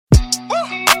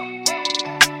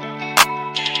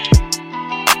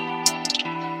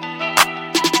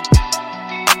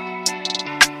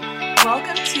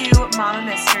Mama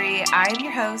Mystery. I am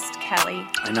your host, Kelly.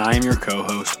 And I am your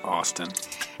co-host, Austin.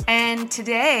 And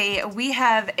today we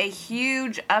have a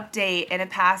huge update in a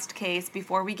past case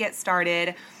before we get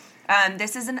started.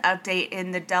 This is an update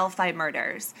in the Delphi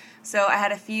murders. So I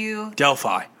had a few...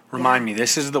 Delphi. Remind me,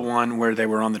 this is the one where they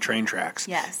were on the train tracks.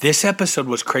 Yes. This episode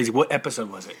was crazy. What episode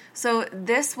was it? So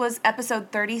this was episode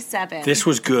 37. This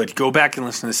was good. Go back and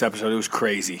listen to this episode. It was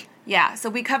crazy. Yeah, so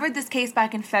we covered this case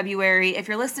back in February. If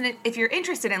you're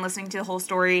interested in listening to the whole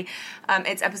story,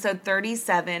 it's episode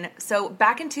 37. So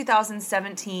back in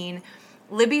 2017,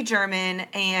 Libby German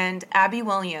and Abby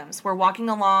Williams were walking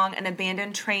along an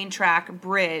abandoned train track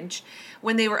bridge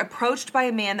when they were approached by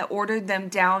a man that ordered them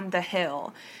down the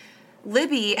hill.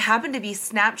 Libby happened to be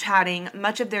Snapchatting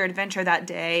much of their adventure that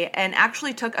day and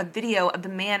actually took a video of the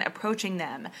man approaching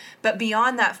them. But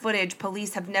beyond that footage,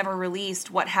 police have never released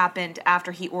what happened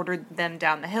after he ordered them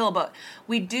down the hill. But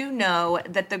we do know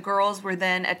that the girls were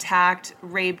then attacked,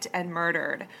 raped, and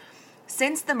murdered.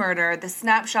 Since the murder, the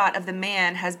snapshot of the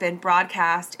man has been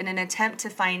broadcast in an attempt to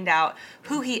find out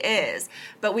who he is.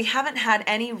 But we haven't had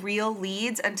any real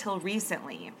leads until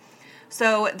recently.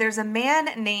 So there's a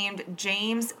man named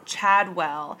James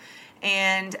Chadwell,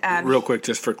 and... Real quick,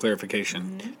 just for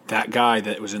clarification, that guy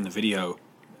that was in the video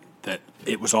that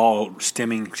it was all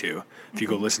stemming to, if you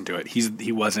go listen to it,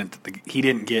 he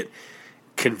didn't get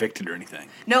convicted or anything.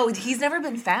 No, he's never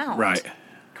been found. Right.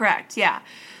 Correct, yeah.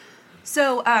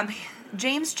 So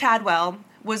James Chadwell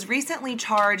was recently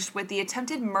charged with the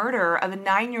attempted murder of a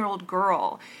 9-year-old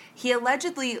girl. He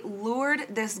allegedly lured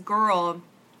this girl,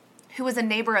 who was a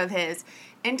neighbor of his,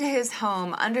 into his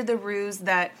home under the ruse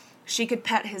that she could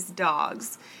pet his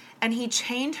dogs. And he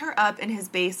chained her up in his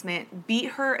basement, beat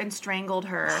her, and strangled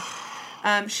her.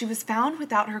 She was found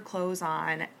without her clothes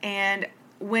on. And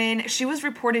when she was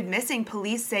reported missing,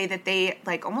 police say that they,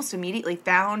 almost immediately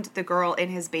found the girl in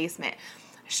his basement.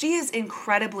 She is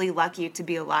incredibly lucky to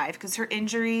be alive because her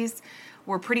injuries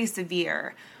were pretty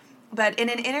severe. But in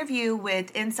an interview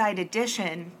with Inside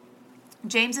Edition,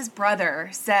 James's brother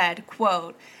said,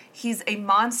 quote, "He's a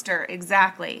monster,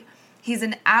 exactly. He's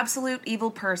an absolute evil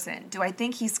person. Do I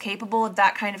think he's capable of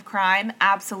that kind of crime?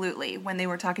 Absolutely," when they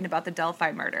were talking about the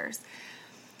Delphi murders.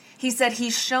 He said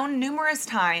he's shown numerous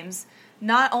times,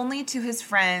 not only to his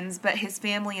friends, but his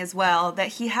family as well,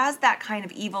 that he has that kind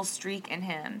of evil streak in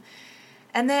him.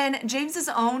 And then James's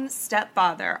own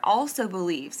stepfather also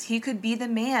believes he could be the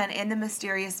man in the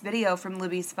mysterious video from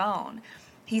Libby's phone.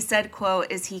 He said,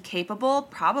 quote, "Is he capable?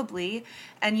 Probably.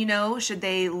 And, should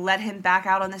they let him back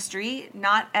out on the street?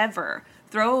 Not ever.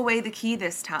 Throw away the key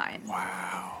this time."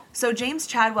 Wow. So James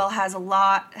Chadwell has a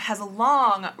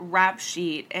long rap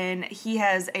sheet, and he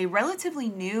has a relatively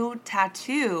new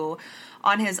tattoo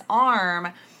on his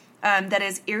arm that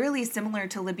is eerily similar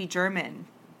to Libby German.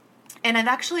 And I've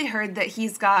actually heard that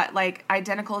he's got,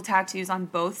 identical tattoos on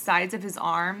both sides of his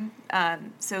arm.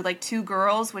 So, two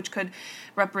girls, which could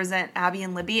represent Abby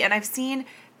and Libby. And I've seen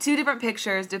 2 different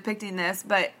pictures depicting this,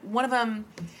 but one of them,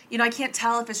 I can't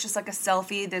tell if it's just, a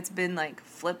selfie that's been,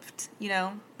 flipped,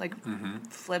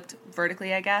 flipped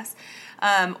vertically, I guess.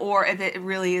 Or if it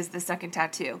really is the second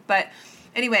tattoo. But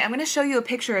anyway, I'm going to show you a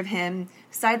picture of him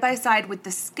side by side with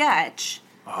the sketch.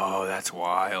 Oh, that's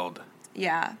wild.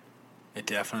 Yeah. It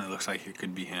definitely looks like it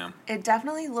could be him. It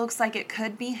definitely looks like it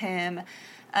could be him.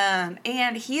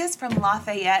 And he is from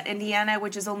Lafayette, Indiana,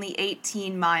 which is only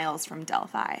 18 miles from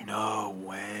Delphi. No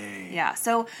way. Yeah,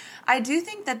 so I do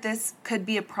think that this could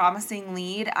be a promising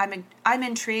lead. I'm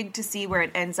intrigued to see where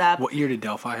it ends up. What year did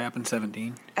Delphi happen?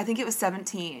 17? I think it was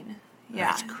 17. Yeah.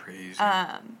 That's crazy.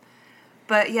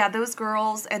 But yeah, those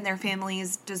girls and their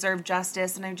families deserve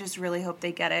justice, and I just really hope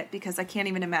they get it because I can't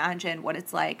even imagine what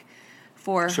it's like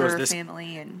for her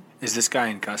family. And is this guy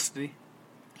in custody?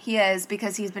 He is,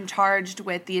 because he's been charged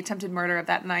with the attempted murder of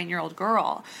that 9-year-old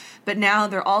girl. But now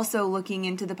they're also looking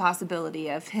into the possibility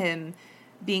of him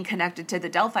being connected to the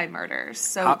Delphi murders.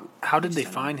 So how did they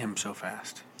find him so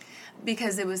fast?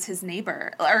 Because it was his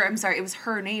neighbor. Or, I'm sorry, it was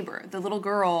her neighbor. The little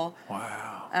girl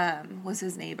was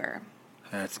his neighbor.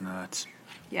 That's nuts.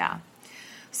 Yeah.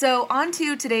 So on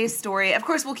to today's story. Of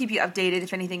course, we'll keep you updated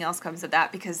if anything else comes of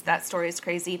that because that story is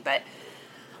crazy. But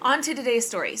on to today's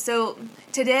story. So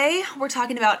today we're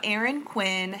talking about Aaron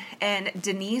Quinn and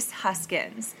Denise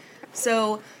Huskins.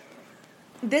 So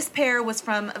this pair was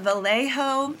from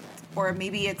Vallejo, or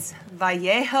maybe it's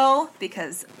Vallejo,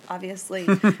 because obviously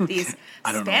these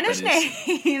Spanish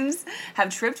names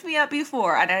have tripped me up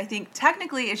before. And I think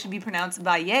technically it should be pronounced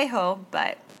Vallejo,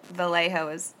 but Vallejo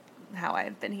is how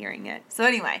I've been hearing it. So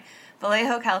anyway,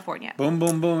 Vallejo, California. Boom,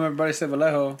 boom, boom. Everybody say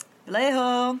Vallejo.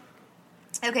 Vallejo.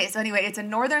 Okay, so anyway, it's a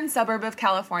northern suburb of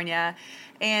California,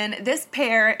 and this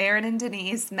pair, Aaron and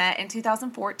Denise, met in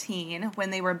 2014 when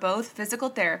they were both physical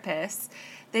therapists.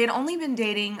 They had only been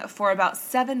dating for about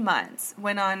 7 months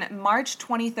when on March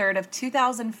 23rd of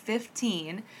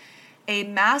 2015, a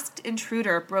masked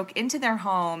intruder broke into their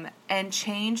home and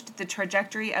changed the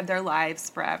trajectory of their lives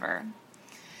forever.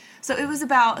 So it was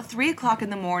about 3 o'clock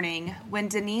in the morning when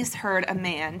Denise heard a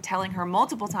man telling her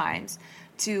multiple times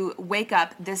to wake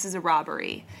up, this is a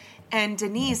robbery. And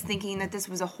Denise, thinking that this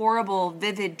was a horrible,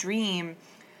 vivid dream,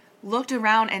 looked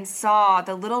around and saw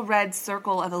the little red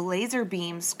circle of a laser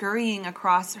beam scurrying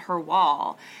across her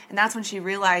wall. And that's when she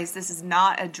realized this is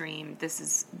not a dream. This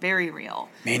is very real.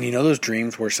 Man, you know those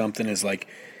dreams where something is like...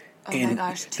 Oh my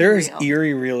gosh, too there's real.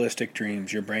 eerie, realistic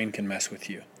dreams. Your brain can mess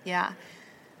with you. Yeah.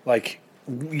 Like...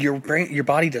 your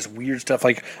body does weird stuff.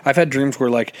 Like, I've had dreams where,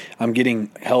 like, I'm getting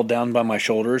held down by my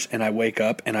shoulders, and I wake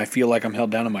up, and I feel like I'm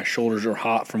held down, and my shoulders are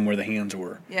hot from where the hands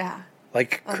were. Yeah.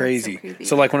 Like, Oh, crazy. that's so creepy.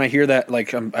 So, like, when I hear that,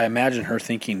 like, I imagine her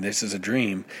thinking this is a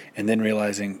dream, and then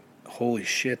realizing, holy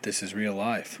shit, this is real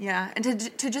life. Yeah, and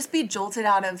to just be jolted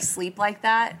out of sleep like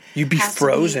that... You'd be has to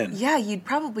frozen. yeah, you'd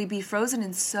probably be frozen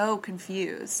and so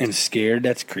confused. And scared,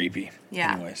 that's creepy.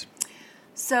 Yeah. Anyways.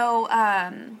 So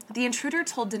the intruder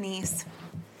told Denise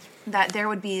that there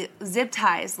would be zip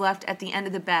ties left at the end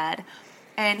of the bed.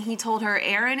 And he told her,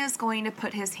 Aaron is going to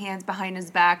put his hands behind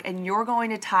his back and you're going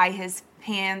to tie his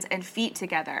hands and feet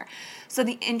together. So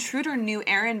the intruder knew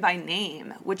Aaron by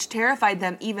name, which terrified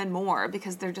them even more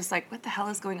because they're just like, what the hell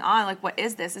is going on? Like, what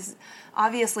is this? This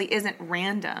obviously isn't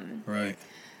random. Right.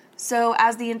 So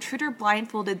as the intruder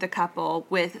blindfolded the couple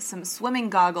with some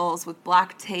swimming goggles with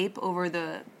black tape over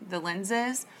the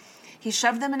lenses, he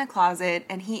shoved them in a closet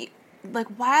and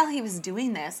while he was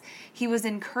doing this, he was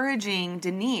encouraging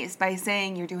Denise by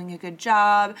saying, you're doing a good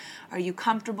job. Are you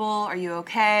comfortable? Are you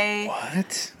okay?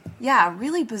 What? Yeah,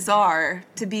 really bizarre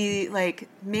to be like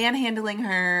manhandling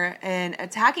her and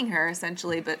attacking her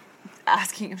essentially, but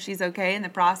asking if she's okay in the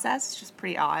process. It's just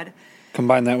pretty odd.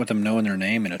 Combine that with them knowing their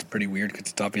name, and it's pretty weird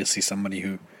because it's obviously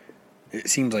it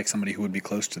seems like somebody who would be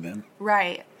close to them.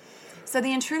 Right. So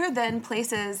the intruder then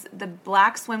places the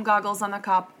black swim goggles on the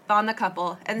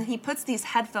couple, and then he puts these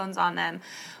headphones on them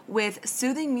with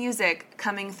soothing music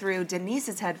coming through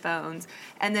Denise's headphones,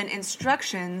 and then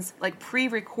instructions, like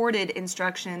pre-recorded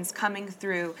instructions, coming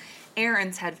through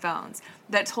Aaron's headphones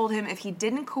that told him if he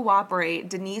didn't cooperate,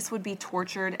 Denise would be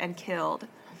tortured and killed.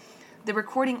 The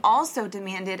recording also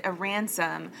demanded a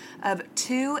ransom of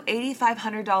two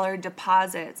 $8,500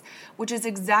 deposits, which is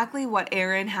exactly what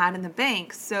Aaron had in the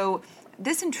bank. So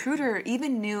this intruder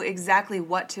even knew exactly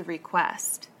what to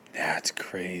request. That's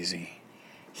crazy.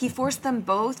 He forced them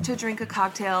both to drink a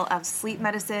cocktail of sleep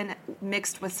medicine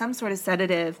mixed with some sort of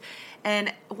sedative.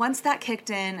 And once that kicked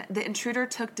in, the intruder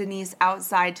took Denise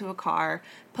outside to a car,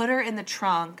 put her in the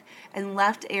trunk, and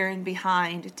left Aaron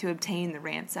behind to obtain the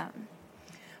ransom.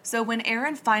 So when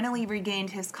Aaron finally regained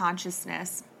his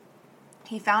consciousness,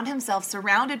 he found himself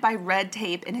surrounded by red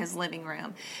tape in his living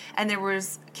room. And there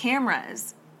was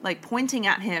cameras, like, pointing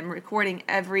at him, recording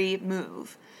every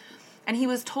move. And he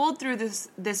was told through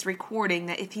this recording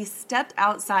that if he stepped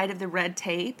outside of the red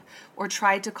tape or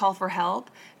tried to call for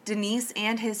help, Denise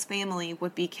and his family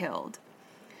would be killed.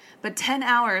 But 10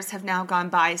 hours have now gone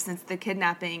by since the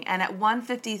kidnapping, and at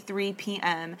 1:53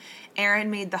 p.m.,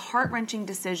 Aaron made the heart-wrenching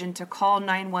decision to call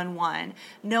 911,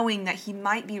 knowing that he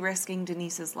might be risking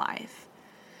Denise's life.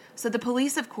 So the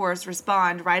police, of course,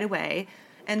 respond right away,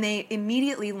 and they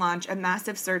immediately launch a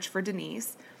massive search for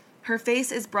Denise. Her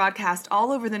face is broadcast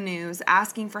all over the news,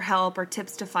 asking for help or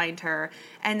tips to find her,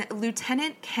 and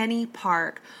Lieutenant Kenny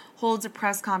Park holds a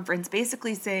press conference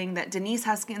basically saying that Denise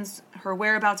Huskins, her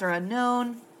whereabouts are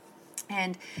unknown,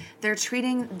 and they're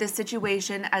treating the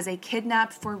situation as a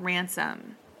kidnap for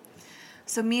ransom.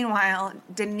 So meanwhile,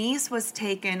 Denise was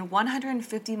taken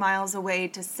 150 miles away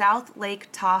to South Lake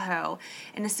Tahoe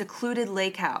in a secluded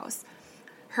lake house.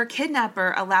 Her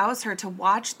kidnapper allows her to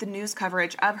watch the news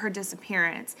coverage of her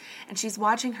disappearance, and she's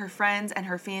watching her friends and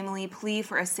her family plea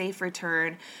for a safe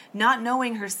return, not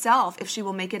knowing herself if she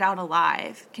will make it out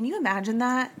alive. Can you imagine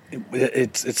that?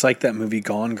 It's like that movie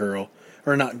Gone Girl.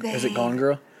 Or not, is it Gone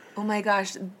Girl? Oh my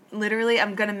gosh, literally,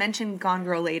 I'm going to mention Gone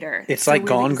Girl later. It's so like weird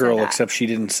that Gone you said Girl, that. except she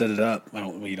didn't set it up.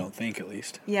 You don't think, at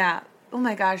least. Yeah. Oh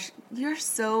my gosh,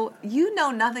 you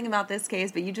know nothing about this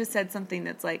case, but you just said something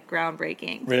that's like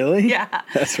groundbreaking. Really? Yeah.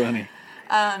 That's funny.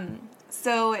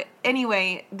 So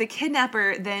anyway, the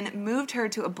kidnapper then moved her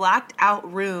to a blacked out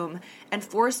room and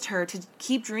forced her to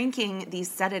keep drinking these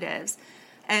sedatives.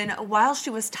 And while she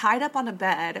was tied up on a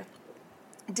bed,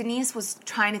 Denise was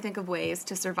trying to think of ways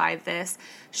to survive this.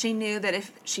 She knew that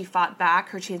if she fought back,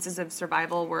 her chances of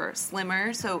survival were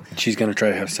slimmer. So She's going to try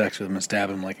to have sex with him and stab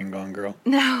him like in Gone Girl.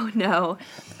 no.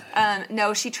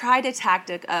 No, she tried a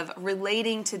tactic of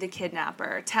relating to the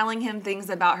kidnapper, telling him things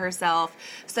about herself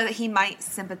so that he might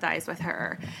sympathize with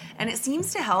her. And it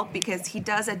seems to help because he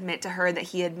does admit to her that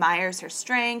he admires her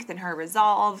strength and her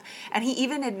resolve. And he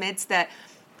even admits that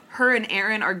her and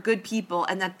Aaron are good people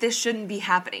and that this shouldn't be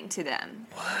happening to them.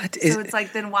 What? So it's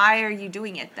like, then why are you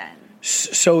doing it then?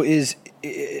 So is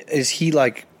he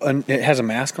like has a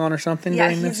mask on or something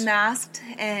during this? Yeah, he's masked,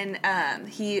 and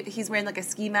he's wearing like a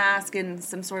ski mask and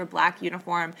some sort of black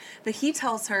uniform. But he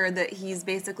tells her that he's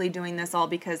basically doing this all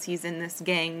because he's in this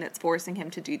gang that's forcing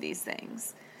him to do these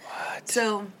things. What?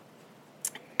 So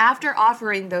after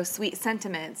offering those sweet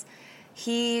sentiments,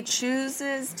 he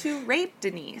chooses to rape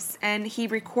Denise, and he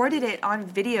recorded it on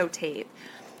videotape.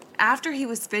 After he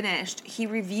was finished, he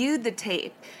reviewed the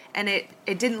tape, and it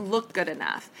didn't look good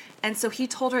enough. And so he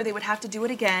told her they would have to do it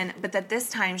again, but that this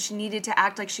time she needed to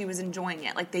act like she was enjoying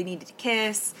it, like they needed to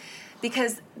kiss,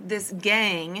 because this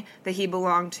gang that he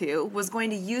belonged to was going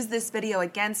to use this video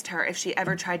against her if she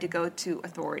ever tried to go to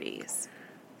authorities.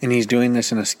 And he's doing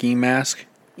this in a ski mask?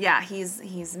 Yeah,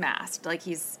 he's masked, like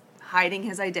he's hiding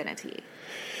his identity.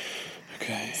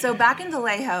 Okay. So back in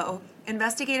Vallejo,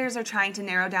 investigators are trying to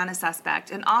narrow down a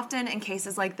suspect, and often in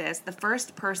cases like this, the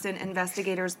first person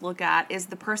investigators look at is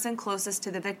the person closest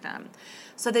to the victim.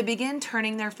 So they begin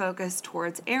turning their focus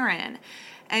towards Aaron,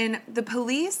 and the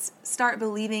police start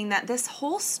believing that this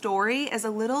whole story is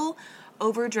a little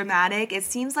overdramatic. It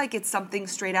seems like it's something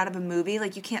straight out of a movie,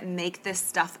 like you can't make this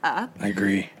stuff up. I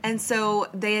agree. And so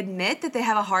they admit that they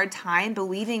have a hard time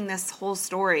believing this whole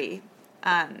story.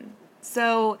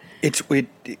 So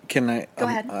can I go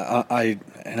ahead. I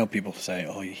know people say,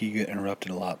 "Oh, he get interrupted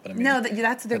a lot," but I mean, no,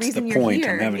 that's the reason the you're point.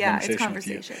 here. I'm having Yeah, a it's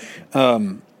conversation conversation.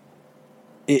 with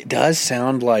you. It does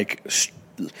sound like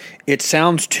it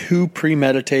sounds too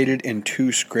premeditated and too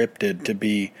scripted to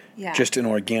be just an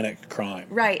organic crime.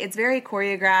 Right. It's very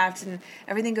choreographed and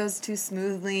everything goes too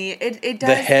smoothly. It does.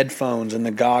 The headphones and the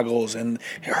goggles and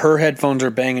her headphones are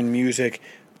banging music.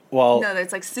 While no,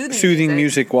 it's like soothing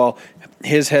music while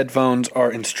his headphones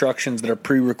are instructions that are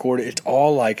pre-recorded. It's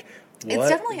all like, what it's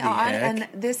definitely the odd, heck? and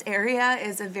this area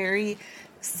is a very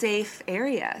safe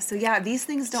area. So yeah, these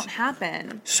things don't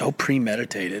happen. So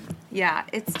premeditated. Yeah,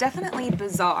 it's definitely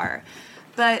bizarre.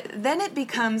 But then it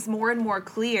becomes more and more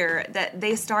clear that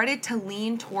they started to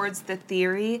lean towards the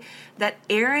theory that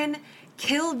Aaron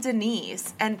killed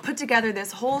Denise and put together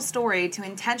this whole story to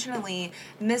intentionally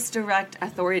misdirect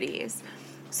authorities.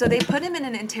 So they put him in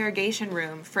an interrogation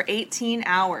room for 18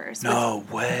 hours. No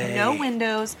way. No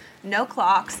windows, no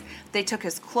clocks. They took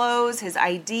his clothes, his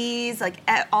IDs, like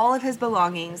all of his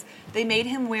belongings. They made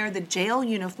him wear the jail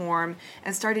uniform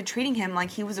and started treating him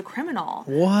like he was a criminal.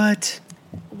 What?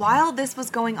 While this was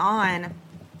going on,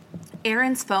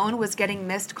 Aaron's phone was getting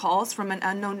missed calls from an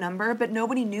unknown number, but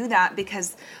nobody knew that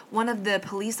because one of the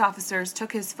police officers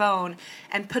took his phone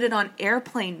and put it on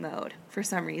airplane mode for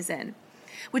some reason.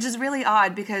 Which is really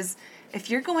odd because if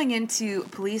you're going into a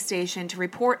police station to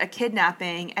report a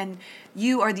kidnapping and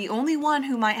you are the only one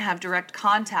who might have direct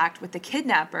contact with the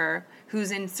kidnapper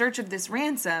who's in search of this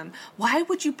ransom, why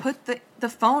would you put the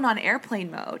phone on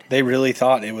airplane mode? They really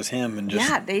thought it was him and just...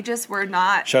 Yeah, they just were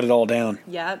not... Shut it all down.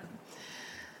 Yep.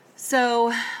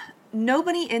 So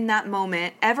nobody in that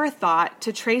moment ever thought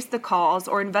to trace the calls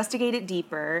or investigate it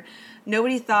deeper.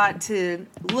 Nobody thought to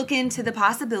look into the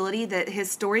possibility that his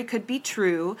story could be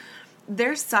true.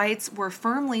 Their sights were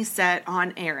firmly set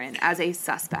on Aaron as a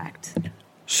suspect.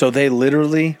 So they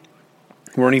literally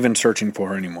weren't even searching for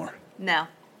her anymore. No.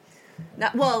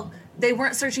 Well, they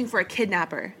weren't searching for a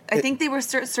kidnapper. I think they were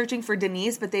searching for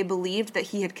Denise, but they believed that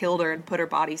he had killed her and put her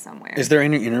body somewhere. Is there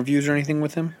any interviews or anything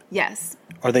with him? Yes.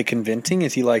 Are they convincing?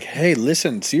 Is he like, hey,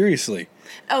 listen, seriously?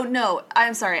 Oh, no.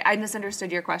 I'm sorry. I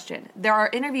misunderstood your question. There are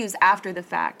interviews after the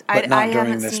fact. But not I during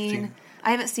haven't this seen... thing.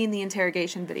 I haven't seen the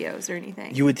interrogation videos or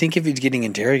anything. You would think if he's getting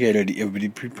interrogated, it would be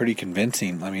pretty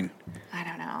convincing. I mean... I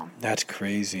don't know. That's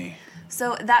crazy.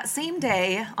 So that same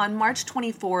day, on March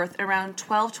 24th, around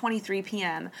 12:23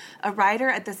 p.m., a writer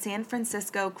at the San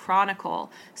Francisco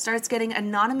Chronicle starts getting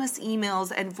anonymous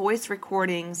emails and voice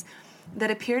recordings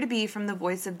that appear to be from the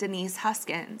voice of Denise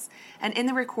Huskins. And in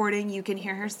the recording, you can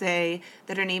hear her say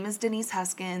that her name is Denise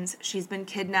Huskins, she's been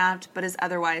kidnapped, but is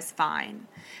otherwise fine.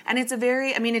 And it's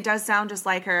it does sound just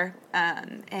like her,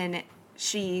 and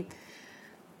she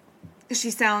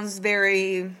sounds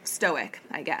very stoic,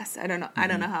 I guess. I don't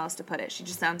know how else to put it. She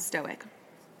just sounds stoic.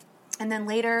 And then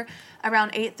later,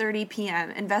 around 8:30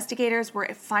 p.m., investigators were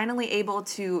finally able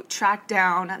to track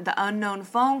down the unknown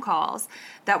phone calls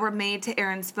that were made to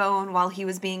Aaron's phone while he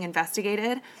was being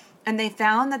investigated. And they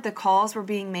found that the calls were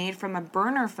being made from a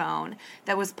burner phone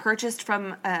that was purchased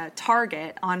from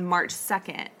Target on March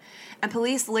 2nd. And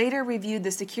police later reviewed the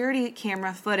security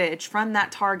camera footage from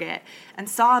that Target and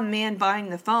saw a man buying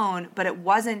the phone, but it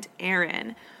wasn't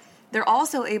Aaron. They're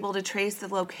also able to trace the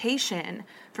location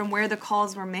from where the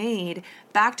calls were made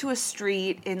back to a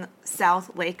street in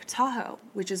South Lake Tahoe,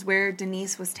 which is where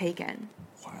Denise was taken.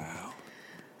 Wow.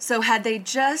 So had they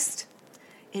just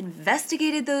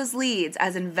investigated those leads,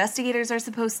 as investigators are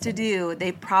supposed to do,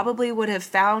 they probably would have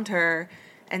found her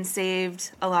and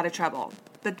saved a lot of trouble.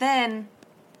 But then,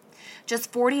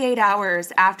 just 48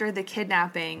 hours after the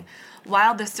kidnapping,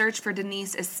 while the search for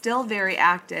Denise is still very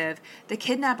active, the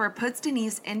kidnapper puts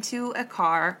Denise into a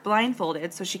car,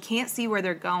 blindfolded, so she can't see where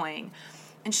they're going.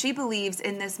 And she believes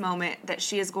in this moment that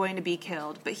she is going to be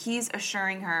killed. But he's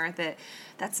assuring her that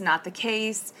that's not the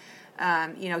case.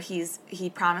 He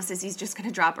promises he's just going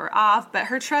to drop her off. But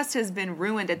her trust has been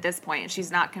ruined at this point, and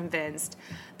she's not convinced.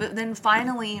 But then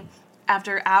finally,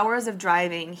 after hours of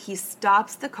driving, he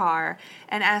stops the car,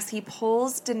 and as he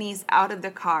pulls Denise out of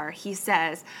the car, he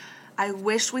says, "I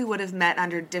wish we would have met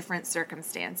under different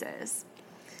circumstances."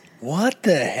 What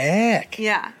the heck?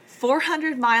 Yeah.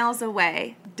 400 miles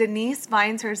away, Denise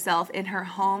finds herself in her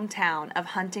hometown of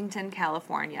Huntington,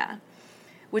 California,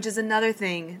 which is another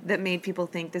thing that made people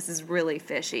think this is really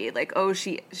fishy. Like, oh,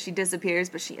 she disappears,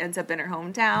 but she ends up in her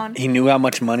hometown. He knew how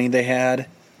much money they had.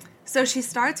 So she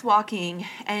starts walking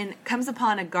and comes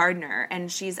upon a gardener,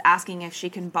 and she's asking if she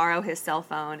can borrow his cell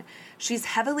phone. She's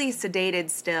heavily sedated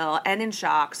still and in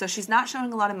shock, so she's not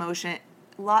showing a lot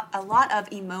of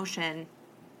emotion,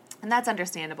 and that's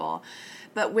understandable.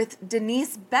 But with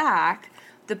Denise back,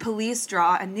 the police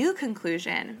draw a new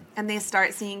conclusion, and they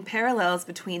start seeing parallels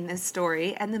between this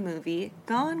story and the movie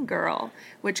Gone Girl,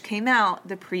 which came out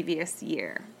the previous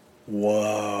year.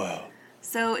 Whoa.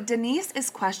 So Denise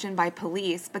is questioned by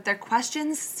police, but their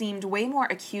questions seemed way more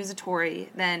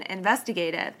accusatory than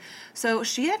investigative. So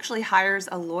she actually hires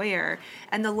a lawyer,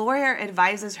 and the lawyer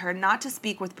advises her not to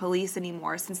speak with police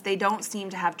anymore since they don't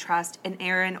seem to have trust in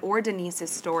Aaron or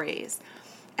Denise's stories.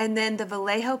 And then the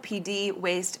Vallejo PD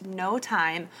waste no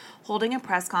time holding a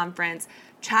press conference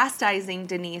chastising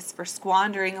Denise for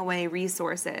squandering away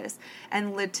resources.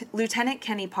 And Lieutenant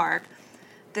Kenny Park,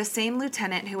 the same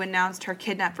lieutenant who announced her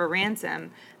kidnap for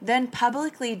ransom, then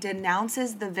publicly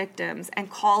denounces the victims and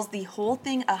calls the whole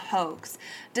thing a hoax,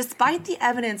 despite the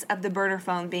evidence of the burner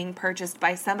phone being purchased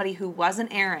by somebody who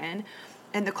wasn't Aaron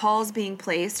and the calls being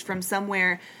placed from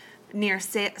somewhere near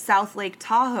South Lake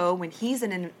Tahoe when he's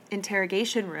in an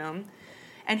interrogation room.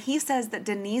 And he says that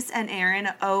Denise and Aaron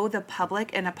owe the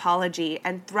public an apology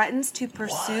and threatens to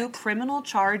pursue criminal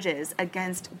charges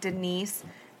against Denise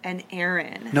and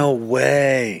Aaron. No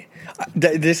way.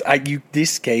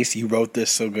 This case, you wrote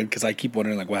this so good because I keep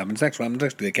wondering, like, what happens next? What happens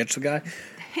next? Do they catch the guy?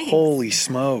 Thanks. Holy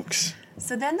smokes.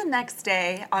 So then the next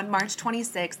day, on March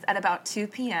 26th at about 2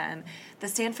 p.m., the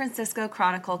San Francisco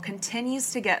Chronicle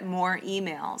continues to get more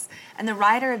emails. And the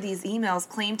writer of these emails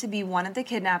claimed to be one of the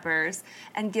kidnappers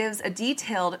and gives a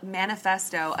detailed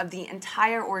manifesto of the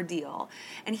entire ordeal.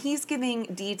 And he's giving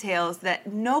details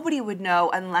that nobody would know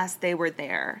unless they were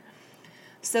there.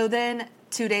 So then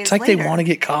 2 days later... It's like they want to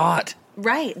get caught.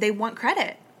 Right. They want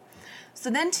credit.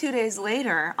 So then 2 days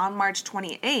later, on March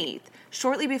 28th,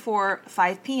 shortly before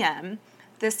 5 p.m.,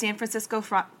 the San Francisco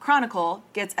Chronicle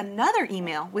gets another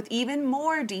email with even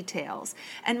more details.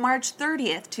 And March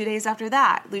 30th, 2 days after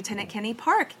that, Lieutenant Kenny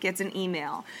Park gets an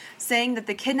email saying that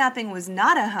the kidnapping was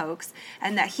not a hoax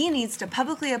and that he needs to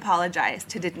publicly apologize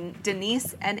to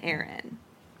Denise and Aaron.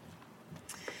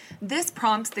 This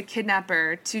prompts the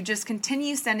kidnapper to just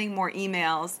continue sending more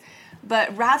emails,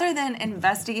 but rather than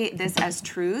investigate this as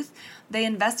truth, they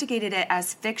investigated it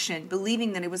as fiction,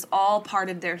 believing that it was all part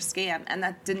of their scam and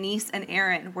that Denise and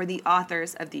Aaron were the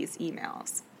authors of these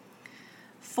emails.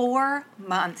 4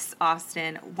 months,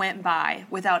 Austin, went by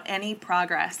without any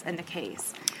progress in the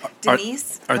case.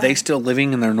 Denise... Are they still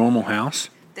living in their normal house?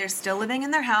 They're still living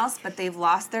in their house, but they've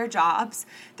lost their jobs.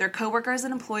 Their coworkers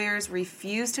and employers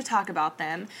refuse to talk about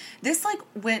them. This,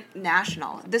 went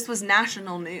national. This was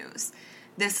national news.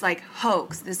 This,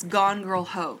 hoax, this Gone Girl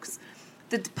hoax.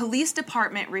 The police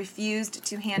department refused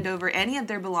to hand over any of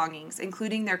their belongings,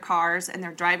 including their cars and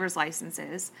their driver's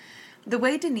licenses. The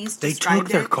way Denise described it... They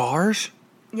took their cars?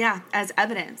 Yeah, as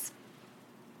evidence.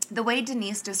 The way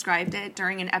Denise described it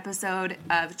during an episode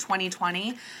of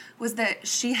 2020 was that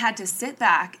she had to sit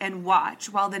back and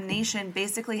watch while the nation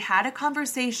basically had a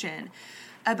conversation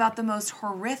about the most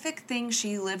horrific thing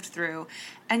she lived through,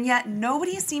 and yet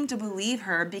nobody seemed to believe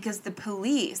her because the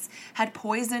police had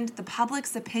poisoned the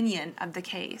public's opinion of the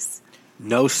case.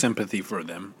 No sympathy for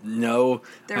them. No,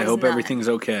 I hope none. everything's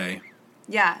okay.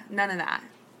 Yeah, none of that.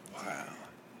 Wow.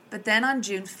 But then on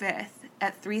June 5th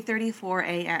at 3:34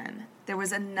 a.m., there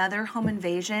was another home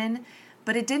invasion,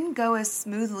 but it didn't go as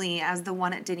smoothly as the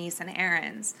one at Denise and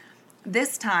Aaron's.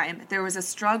 This time, there was a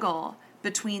struggle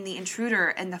between the intruder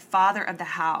and the father of the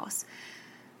house.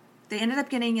 They ended up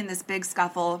getting in this big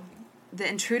scuffle. The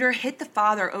intruder hit the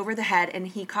father over the head, and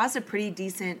he caused a pretty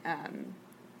decent,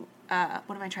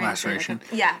 what am I trying Laceration? to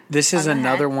say? Yeah. This is on the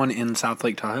another head. one in South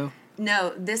Lake Tahoe?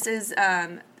 No, this is,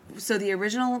 so the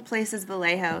original place is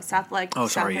Vallejo. South Lake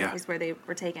is where they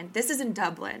were taken. This is in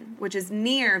Dublin, which is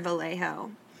near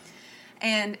Vallejo.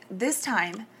 And this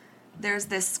time, there's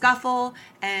this scuffle,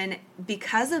 and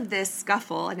because of this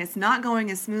scuffle, and it's not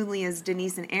going as smoothly as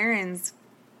Denise and Aaron's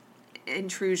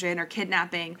intrusion or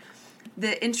kidnapping,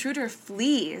 the intruder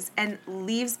flees and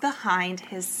leaves behind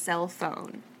his cell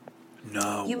phone.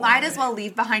 No You way. might as well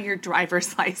leave behind your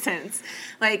driver's license.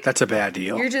 Like, That's a bad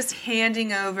deal. you're just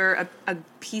handing over a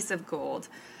piece of gold.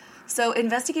 So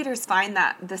investigators find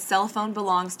that the cell phone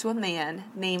belongs to a man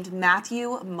named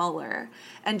Matthew Muller.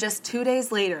 And just 2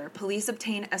 days later, police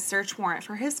obtain a search warrant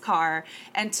for his car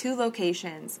and 2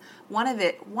 locations, one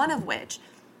of which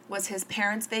was his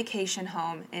parents' vacation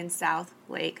home in South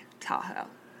Lake Tahoe.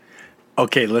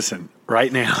 Okay, listen.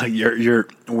 Right now, we're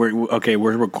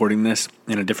recording this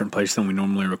in a different place than we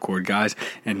normally record, guys.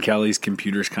 And Kelly's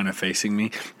computer's kind of facing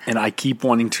me, and I keep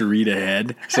wanting to read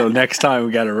ahead. So next time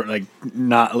we gotta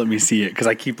not let me see it because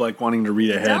I keep wanting to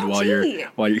read ahead while you're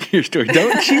your story.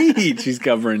 Don't cheat. She's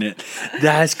covering it.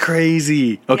 That's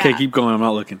crazy. Okay, Yeah. keep going. I'm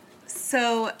not looking.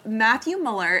 So Matthew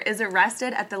Muller is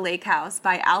arrested at the lake house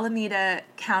by Alameda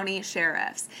County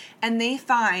sheriffs, and they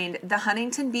find the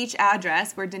Huntington Beach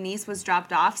address where Denise was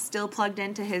dropped off still plugged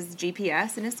into his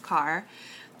GPS in his car,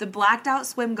 the blacked out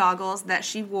swim goggles that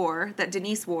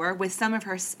Denise wore with some of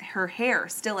her hair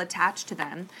still attached to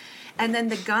them, and then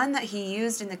the gun that he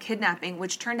used in the kidnapping,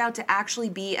 which turned out to actually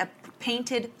be a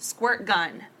painted squirt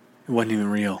gun. It wasn't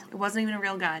even real. It wasn't even a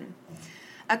real gun.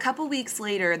 A couple weeks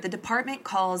later, the department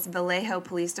calls Vallejo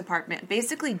Police Department,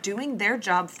 basically doing their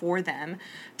job for them,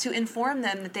 to inform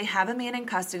them that they have a man in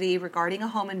custody regarding a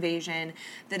home invasion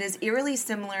that is eerily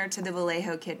similar to the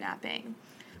Vallejo kidnapping.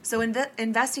 So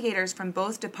investigators from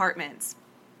both departments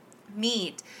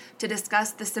meet to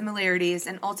discuss the similarities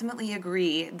and ultimately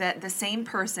agree that the same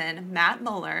person, Matt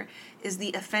Muller, is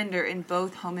the offender in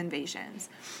both home invasions.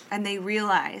 And they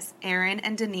realize Aaron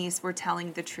and Denise were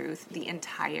telling the truth the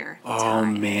entire time. Oh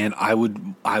man, I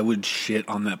would shit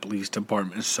on that police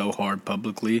department so hard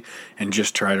publicly and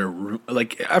just try to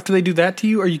after they do that to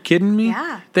you, are you kidding me?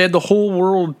 Yeah. They had the whole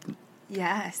world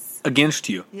Yes. against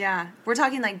you. Yeah. We're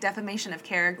talking defamation of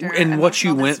character. And what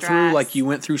you emotional went through, distress. you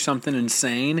went through something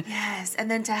insane. Yes,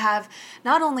 and then to have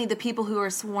not only the people who are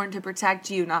sworn to protect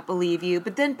you not believe you,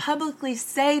 but then publicly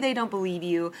say they don't believe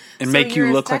you. And So make you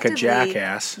you're look like a effectively-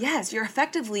 jackass. Yes, you're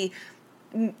effectively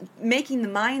making the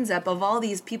minds up of all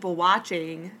these people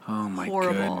watching. Oh my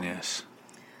Horrible. goodness.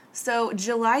 So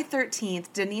July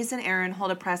 13th, Denise and Aaron hold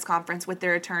a press conference with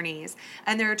their attorneys,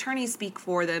 and their attorneys speak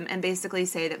for them and basically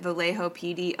say that Vallejo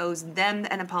PD owes them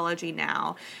an apology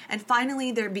now. And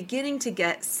finally, they're beginning to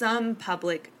get some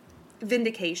public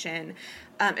vindication.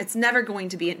 It's never going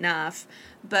to be enough,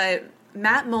 but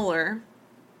Matt Muller,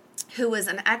 who was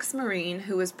an ex-Marine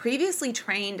who was previously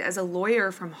trained as a lawyer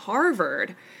from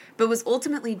Harvard, but was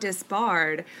ultimately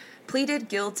disbarred, pleaded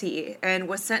guilty and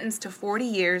was sentenced to 40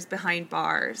 years behind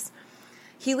bars.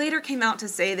 He later came out to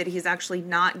say that he's actually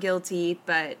not guilty,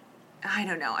 but I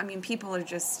don't know. I mean, people are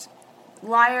just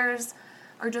liars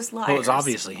are just liars. Well, it's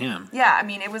obviously him. Yeah, I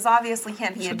mean, it was obviously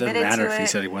him. He So it admitted doesn't matter to if it. he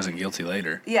said he wasn't guilty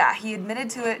later. Yeah, he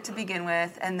admitted to it to begin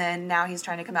with, and then now he's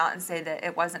trying to come out and say that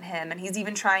it wasn't him. And he's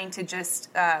even trying to just,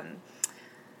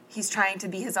 he's trying to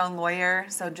be his own lawyer,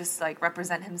 so just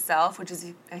represent himself, which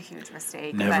is a huge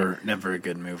mistake. Never a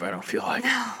good move, I don't feel like.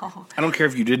 No. I don't care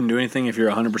if you didn't do anything, if you're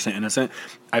 100% innocent.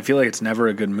 I feel like it's never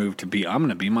a good move to be, I'm going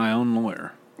to be my own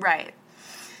lawyer. Right.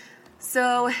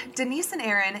 So Denise and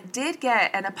Aaron did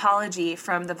get an apology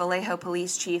from the Vallejo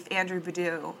police chief, Andrew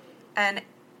Boudou. And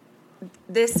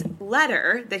this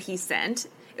letter that he sent,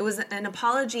 it was an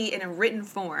apology in a written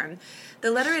form.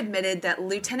 The letter admitted that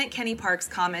Lieutenant Kenny Park's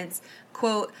comments,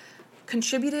 quote,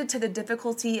 contributed to the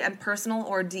difficulty and personal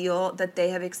ordeal that they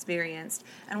have experienced.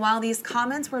 And while these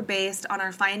comments were based on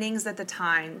our findings at the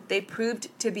time, they proved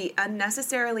to be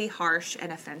unnecessarily harsh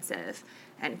and offensive,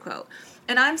 end quote.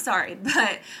 And I'm sorry,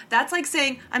 but that's like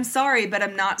saying, I'm sorry, but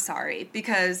I'm not sorry.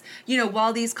 Because,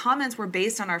 while these comments were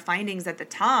based on our findings at the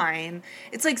time,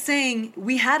 it's like saying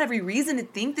we had every reason to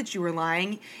think that you were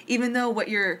lying, even though what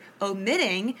you're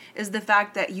omitting is the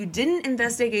fact that you didn't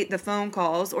investigate the phone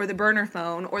calls or the burner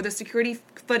phone or the security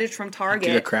footage from Target.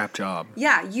 Did a crap job.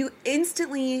 Yeah, you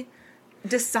instantly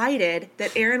decided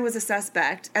that Aaron was a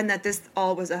suspect and that this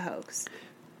all was a hoax.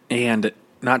 And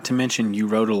not to mention, you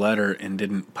wrote a letter and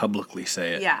didn't publicly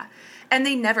say it. Yeah, and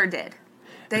they never did.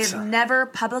 They've never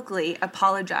publicly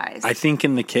apologized. I think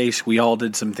in the case, we all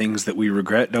did some things that we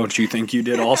regret. Don't you think you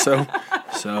did also?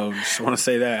 So just want to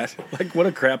say that. Like, what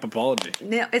a crap apology.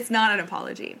 No, it's not an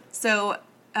apology. So,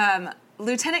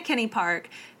 Lieutenant Kenny Park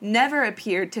never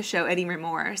appeared to show any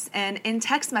remorse, and in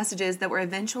text messages that were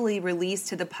eventually released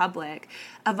to the public,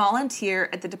 a volunteer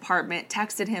at the department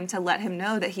texted him to let him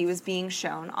know that he was being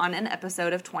shown on an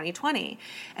episode of 2020,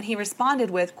 and he responded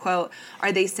with, quote,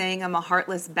 "Are they saying I'm a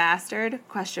heartless bastard?" ?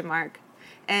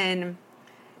 And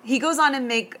he goes on to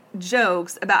make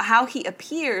jokes about how he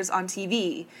appears on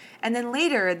TV, and then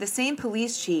later, the same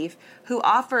police chief who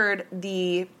offered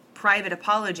the private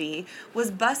apology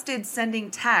was busted sending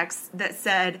texts that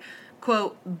said,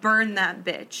 quote, "burn that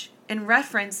bitch," in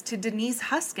reference to Denise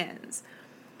Huskins.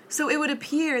 So it would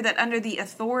appear that under the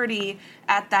authority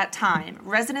at that time,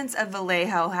 residents of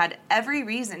Vallejo had every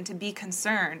reason to be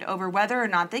concerned over whether or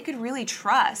not they could really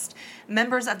trust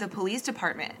members of the police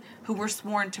department who were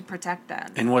sworn to protect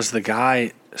them. And was the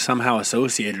guy somehow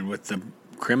associated with the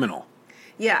criminal?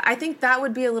 Yeah, I think that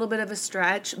would be a little bit of a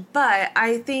stretch, but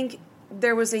I think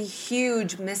there was a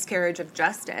huge miscarriage of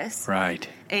justice. Right.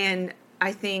 And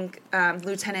I think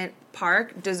Lieutenant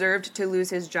Park deserved to lose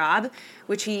his job,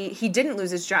 which he didn't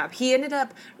lose his job. He ended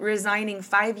up resigning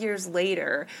 5 years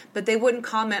later, but they wouldn't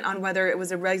comment on whether it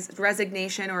was a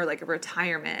resignation or like a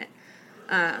retirement.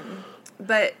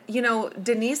 But,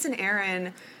 Denise and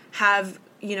Aaron have,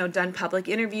 done public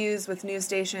interviews with news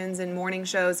stations and morning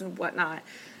shows and whatnot,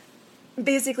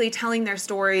 basically telling their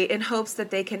story in hopes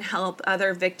that they can help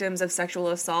other victims of sexual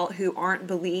assault who aren't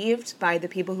believed by the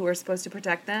people who are supposed to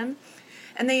protect them.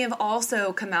 And they have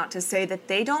also come out to say that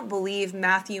they don't believe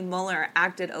Matthew Mueller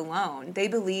acted alone. They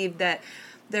believe that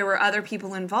there were other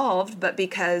people involved, but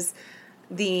because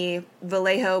the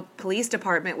Vallejo Police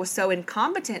Department was so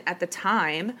incompetent at the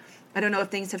time, I don't know if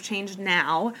things have changed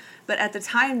now, but at the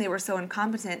time they were so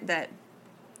incompetent that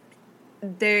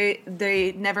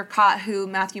they never caught who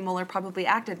Matthew Mueller probably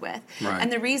acted with. Right.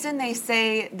 And the reason they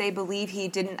say they believe he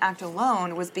didn't act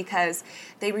alone was because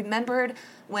they remembered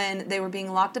when they were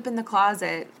being locked up in the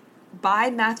closet by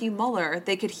Matthew Mueller,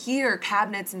 they could hear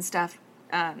cabinets and stuff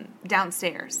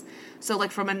downstairs. So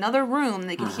like from another room,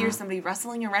 they could hear somebody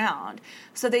wrestling around.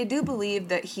 So they do believe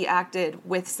that he acted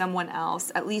with someone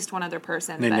else, at least one other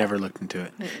person. They never looked into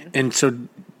it. Mm-hmm. And so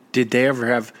did they ever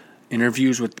have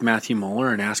interviews with Matthew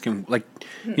Mueller and ask him, like,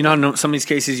 some of these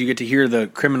cases you get to hear the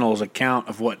criminal's account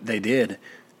of what they did.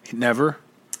 Never?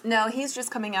 No, he's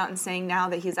just coming out and saying now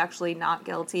that he's actually not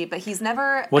guilty, but he's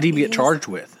never... What did he get charged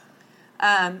with?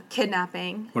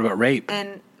 Kidnapping. What about rape?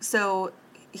 And so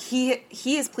he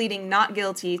is pleading not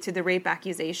guilty to the rape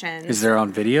accusations. Is there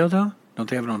on video, though? Don't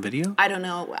they have it on video? I don't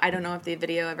know if the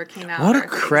video ever came out. What a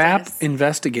crap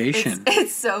investigation.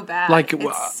 It's so bad.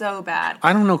 It's so bad.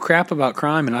 I don't know crap about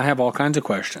crime, and I have all kinds of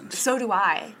questions. So do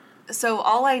I. So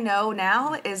all I know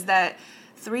now is that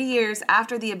 3 years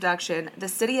after the abduction, the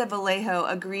city of Vallejo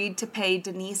agreed to pay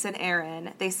Denise and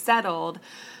Aaron. They settled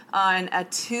on a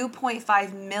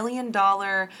 $2.5 million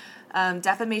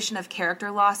defamation of character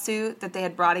lawsuit that they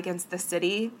had brought against the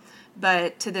city.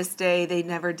 But to this day, they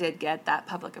never did get that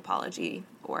public apology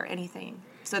or anything.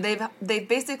 So they've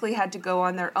basically had to go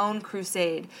on their own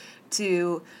crusade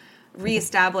to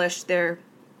reestablish their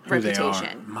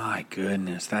reputation. My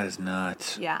goodness, that is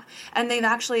nuts. Yeah. And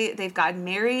they've gotten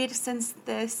married since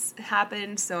this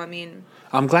happened. So, I mean,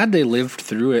 I'm glad they lived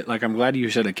through it. Like, I'm glad you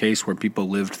said a case where people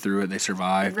lived through it, they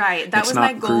survived. Right. That was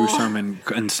my goal. It's not gruesome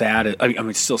and sad. I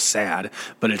mean, it's still sad,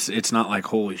 but it's not like,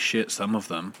 holy shit, some of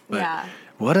them. But yeah.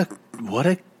 What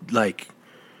a like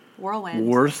whirlwind,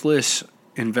 worthless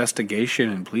investigation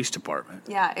in police department.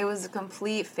 Yeah, it was a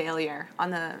complete failure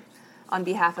on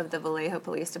behalf of the Vallejo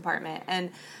Police Department, and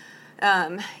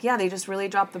they just really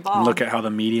dropped the ball. And look at how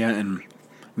the media and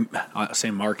I'll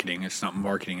say marketing. It's not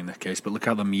marketing in this case, but look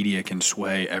how the media can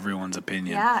sway everyone's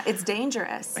opinion. Yeah, it's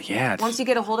dangerous. Yeah, once you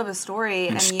get a hold of a story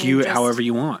and skew it however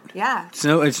you want. Yeah,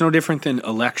 it's no different than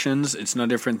elections. It's no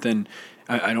different than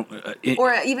I don't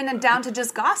or even down to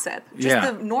just gossip.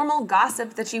 Just the normal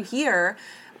gossip that you hear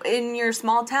in your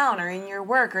small town or in your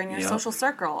work or in your social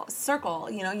circle.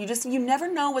 You never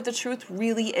know what the truth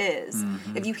really is.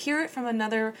 If you hear it from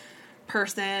another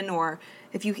person, or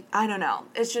I don't know.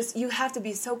 It's just, you have to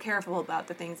be so careful about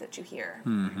the things that you hear.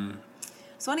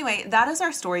 So anyway, that is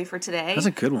our story for today. That's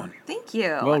a good one. Thank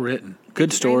you. Well written.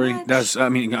 Good story.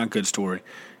 Not good story.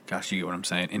 Gosh, you get what I'm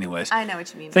saying. Anyways. I know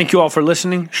what you mean. Thank you all for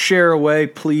listening. Share away,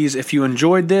 please. If you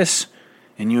enjoyed this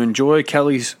and you enjoy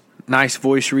Kelly's nice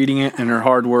voice reading it and her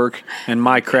hard work and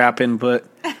my crap input.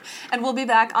 And we'll be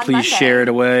back on Monday. Please share it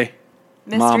away.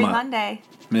 Mystery Monday.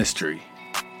 Mystery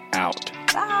out.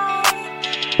 Bye.